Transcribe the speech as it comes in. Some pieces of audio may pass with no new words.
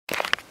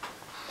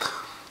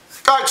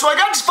Alright, so I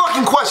got this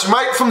fucking question,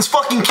 right? From this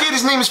fucking kid,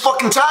 his name is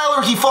fucking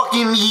Tyler. He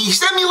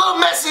sent me a little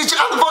message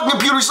on the fucking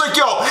computer. He's like,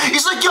 yo,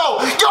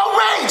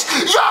 Rage,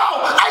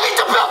 I need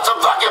to build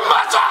some fucking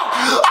muscle!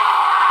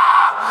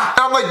 Ah!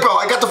 And I'm like, bro,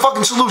 I got the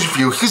fucking solution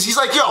for you. Because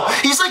he's like, yo,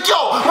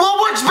 what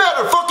works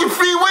better? Fucking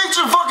free weights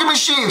or fucking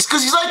machines?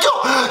 Because he's like,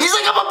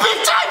 I'm a big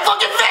time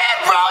fucking fan,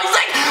 bro. He's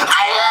like,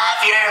 I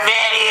love your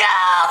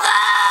videos.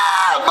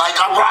 Ah! I'm like,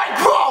 alright,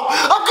 bro,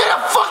 I'm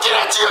gonna fucking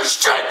answer your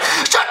shit.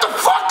 Shut the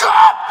fuck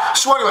up!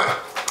 So anyway,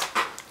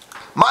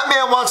 my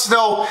man wants to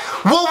know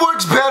what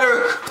works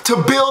better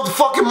to build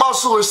fucking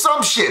muscle or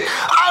some shit.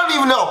 I don't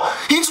even know.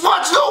 He just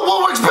wants to know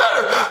what works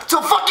better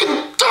to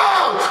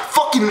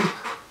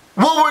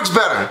what works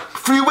better?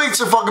 Free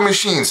weights or fucking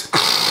machines?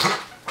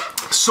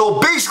 So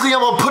basically, I'm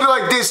gonna put it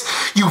like this: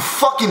 you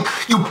punk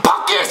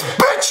ass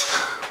bitch!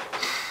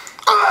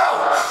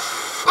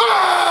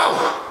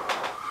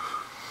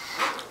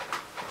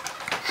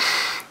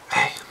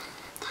 Hey,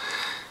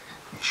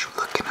 you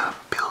looking to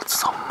build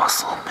some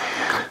muscle,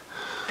 man?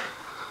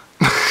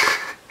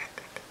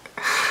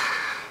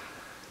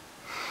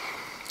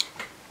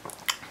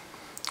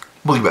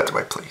 Well, you at the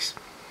right place.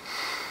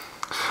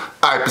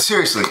 Alright, but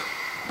seriously,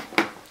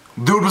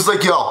 dude was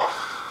like, yo,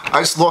 I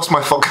just lost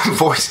my fucking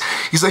voice.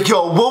 He's like,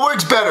 yo, what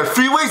works better,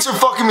 free weights or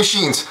fucking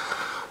machines?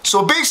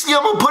 So basically,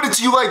 I'm gonna put it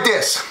to you like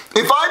this.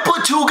 If I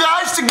put two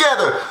guys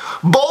together,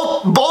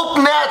 both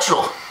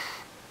natural,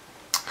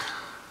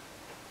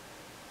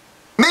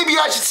 maybe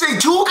I should say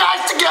two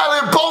guys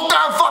together, both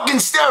on fucking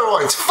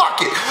steroids.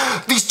 Fuck it.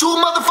 These two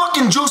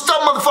motherfucking juiced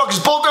up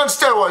motherfuckers, both on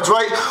steroids,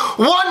 right?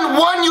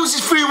 One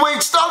uses free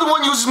weights, the other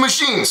one uses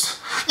machines.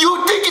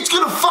 You think it's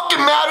gonna fucking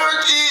matter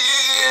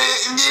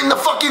in the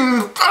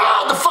fucking,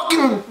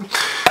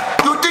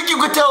 you think you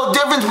could tell the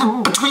difference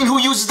between who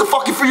uses the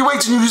fucking free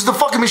weights and who uses the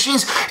fucking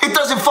machines? It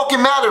doesn't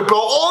fucking matter, bro.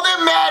 All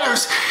that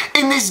matters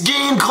in this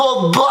game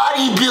called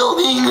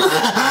bodybuilding,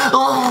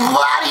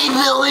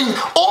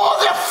 all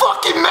that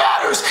fucking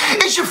matters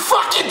is your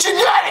fucking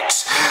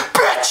genetics,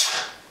 bitch!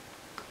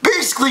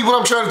 Basically, what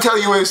I'm trying to tell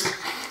you is,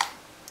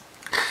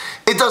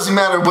 it doesn't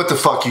matter what the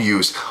fuck you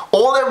use.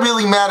 All that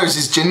really matters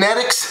is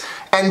genetics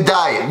and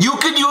diet. You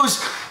could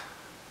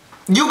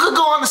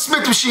go on the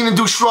Smith machine and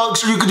do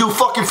shrugs, or you could do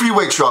fucking free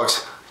weight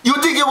shrugs. You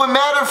think it would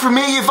matter for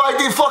me if I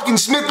did fucking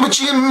Smith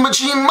machine,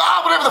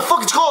 whatever the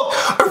fuck it's called,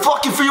 or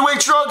fucking free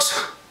weight shrugs?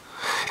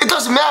 It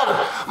doesn't matter.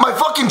 My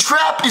fucking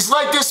trap is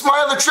like this,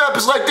 my other trap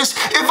is like this.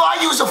 If I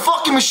use a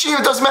fucking machine,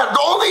 it doesn't matter.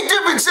 The only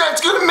difference that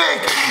it's gonna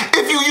make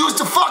if you use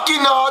the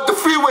fucking, the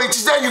free weights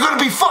is that you're gonna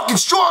be fucking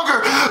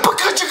stronger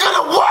because you're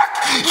gonna work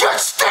your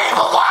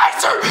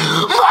stabilizer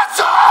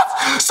muscles.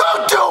 So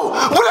do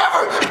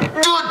whatever,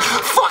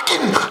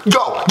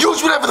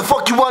 use whatever the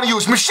fuck you wanna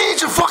use.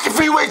 Machines or fucking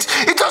free weights,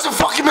 it doesn't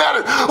fucking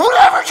matter.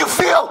 Whatever you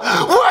feel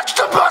works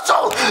the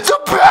muscle the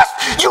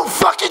best, you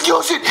fucking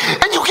use it,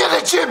 and you get in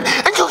the gym,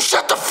 and you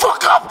shut the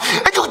fuck up,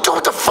 and you do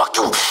what the fuck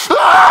you...